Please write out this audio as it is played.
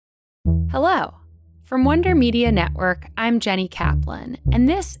Hello. From Wonder Media Network, I'm Jenny Kaplan, and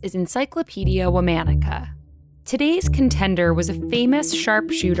this is Encyclopedia Womanica. Today's contender was a famous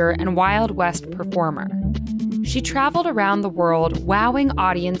sharpshooter and Wild West performer. She traveled around the world, wowing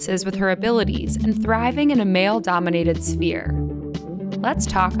audiences with her abilities and thriving in a male-dominated sphere. Let's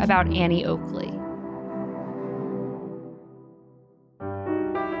talk about Annie Oakley.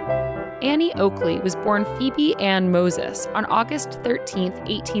 Annie Oakley was born Phoebe Ann Moses on August 13,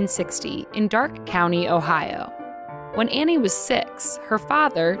 1860, in Darke County, Ohio. When Annie was 6, her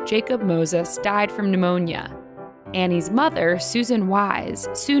father, Jacob Moses, died from pneumonia. Annie's mother, Susan Wise,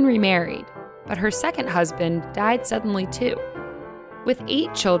 soon remarried, but her second husband died suddenly too. With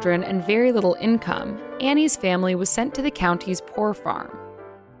 8 children and very little income, Annie's family was sent to the county's poor farm.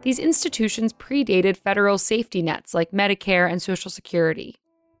 These institutions predated federal safety nets like Medicare and Social Security.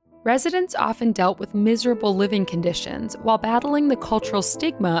 Residents often dealt with miserable living conditions while battling the cultural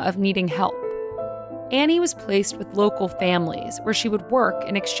stigma of needing help. Annie was placed with local families where she would work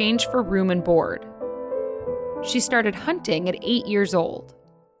in exchange for room and board. She started hunting at 8 years old.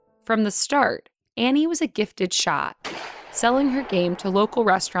 From the start, Annie was a gifted shot, selling her game to local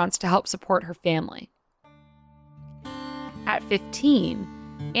restaurants to help support her family. At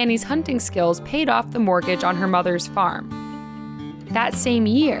 15, Annie's hunting skills paid off the mortgage on her mother's farm. That same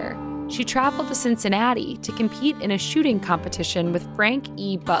year, she traveled to Cincinnati to compete in a shooting competition with Frank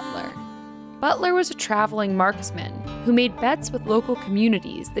E. Butler. Butler was a traveling marksman who made bets with local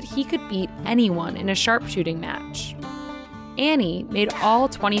communities that he could beat anyone in a sharpshooting match. Annie made all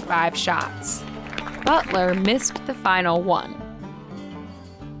 25 shots. Butler missed the final one.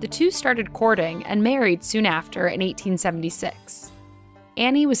 The two started courting and married soon after in 1876.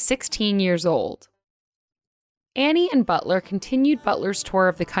 Annie was 16 years old. Annie and Butler continued Butler's tour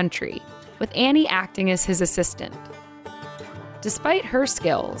of the country, with Annie acting as his assistant. Despite her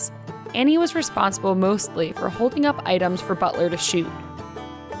skills, Annie was responsible mostly for holding up items for Butler to shoot.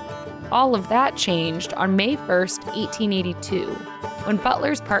 All of that changed on May 1, 1882, when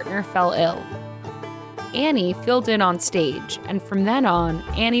Butler's partner fell ill. Annie filled in on stage, and from then on,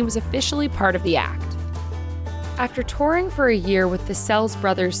 Annie was officially part of the act. After touring for a year with the Sells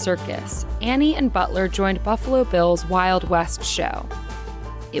Brothers Circus, Annie and Butler joined Buffalo Bill's Wild West show.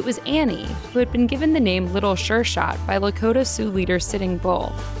 It was Annie, who had been given the name Little Sure Shot by Lakota Sioux leader Sitting Bull,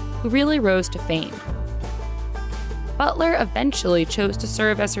 who really rose to fame. Butler eventually chose to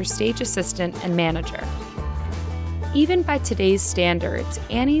serve as her stage assistant and manager. Even by today's standards,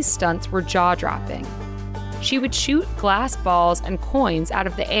 Annie's stunts were jaw-dropping. She would shoot glass balls and coins out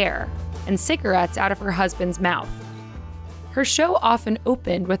of the air, and cigarettes out of her husband's mouth. Her show often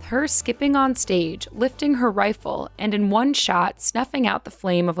opened with her skipping on stage, lifting her rifle, and in one shot snuffing out the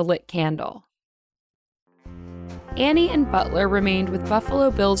flame of a lit candle. Annie and Butler remained with Buffalo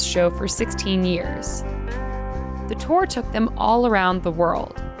Bill's show for 16 years. The tour took them all around the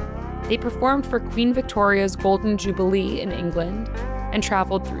world. They performed for Queen Victoria's Golden Jubilee in England and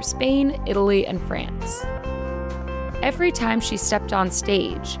traveled through Spain, Italy, and France. Every time she stepped on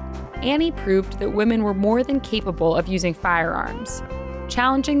stage, Annie proved that women were more than capable of using firearms,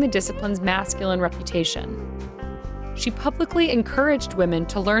 challenging the discipline's masculine reputation. She publicly encouraged women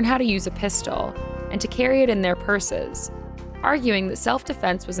to learn how to use a pistol and to carry it in their purses, arguing that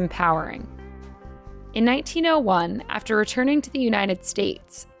self-defense was empowering. In 1901, after returning to the United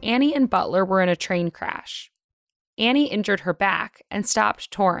States, Annie and Butler were in a train crash. Annie injured her back and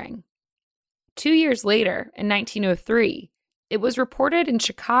stopped touring. 2 years later, in 1903, it was reported in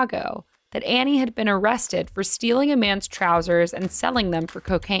Chicago that Annie had been arrested for stealing a man's trousers and selling them for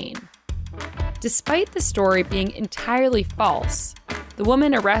cocaine. Despite the story being entirely false, the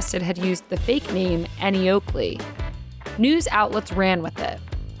woman arrested had used the fake name Annie Oakley. News outlets ran with it.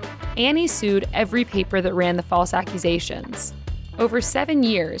 Annie sued every paper that ran the false accusations. Over 7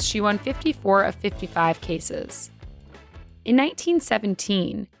 years, she won 54 of 55 cases. In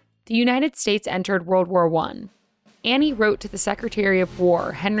 1917, the United States entered World War I. Annie wrote to the Secretary of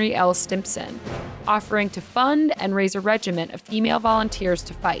War, Henry L. Stimson, offering to fund and raise a regiment of female volunteers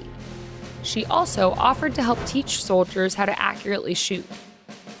to fight. She also offered to help teach soldiers how to accurately shoot.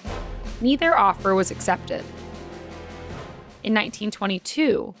 Neither offer was accepted. In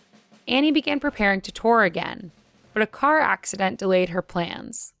 1922, Annie began preparing to tour again, but a car accident delayed her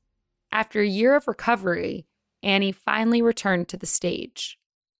plans. After a year of recovery, Annie finally returned to the stage.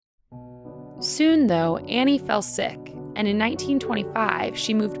 Soon, though, Annie fell sick, and in 1925,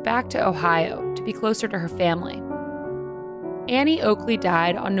 she moved back to Ohio to be closer to her family. Annie Oakley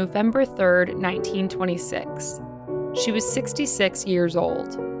died on November 3, 1926. She was 66 years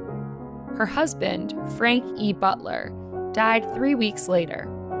old. Her husband, Frank E. Butler, died 3 weeks later,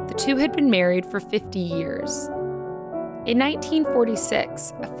 the two had been married for 50 years. In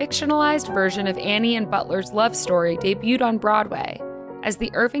 1946, a fictionalized version of Annie and Butler's love story debuted on Broadway as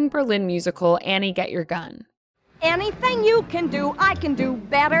the Irving Berlin musical Annie, Get Your Gun. Anything you can do, I can do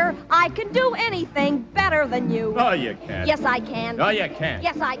better. I can do anything better than you. No, you can't. Yes, I can. No, you can't.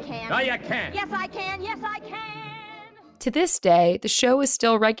 Yes, I can. No, you can't. Yes, I can. Yes, I can. To this day, the show is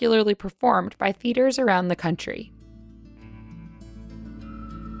still regularly performed by theaters around the country.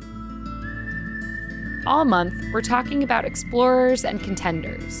 All month, we're talking about explorers and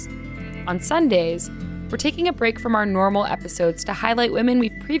contenders. On Sundays, we're taking a break from our normal episodes to highlight women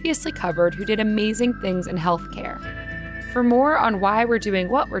we've previously covered who did amazing things in healthcare. For more on why we're doing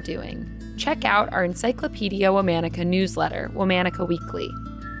what we're doing, check out our Encyclopedia Womanica newsletter, Womanica Weekly.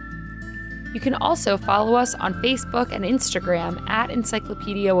 You can also follow us on Facebook and Instagram at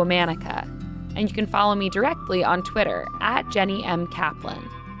Encyclopedia Womanica, and you can follow me directly on Twitter at Jenny M. Kaplan.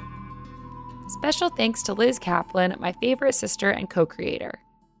 Special thanks to Liz Kaplan, my favorite sister and co-creator.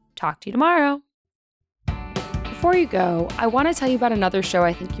 Talk to you tomorrow. Before you go, I want to tell you about another show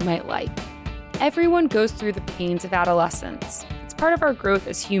I think you might like. Everyone goes through the pains of adolescence. It's part of our growth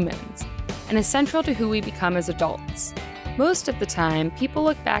as humans, and is central to who we become as adults. Most of the time, people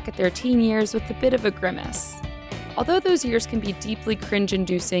look back at their teen years with a bit of a grimace. Although those years can be deeply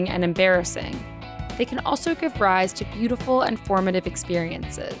cringe-inducing and embarrassing, they can also give rise to beautiful and formative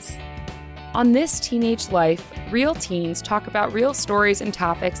experiences. On This Teenage Life, real teens talk about real stories and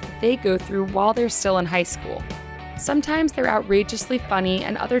topics that they go through while they're still in high school. Sometimes they're outrageously funny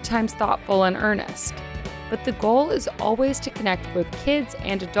and other times thoughtful and earnest. But the goal is always to connect both kids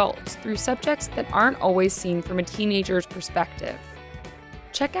and adults through subjects that aren't always seen from a teenager's perspective.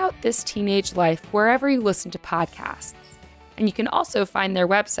 Check out This Teenage Life wherever you listen to podcasts. And you can also find their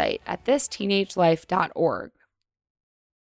website at thisteenagelife.org.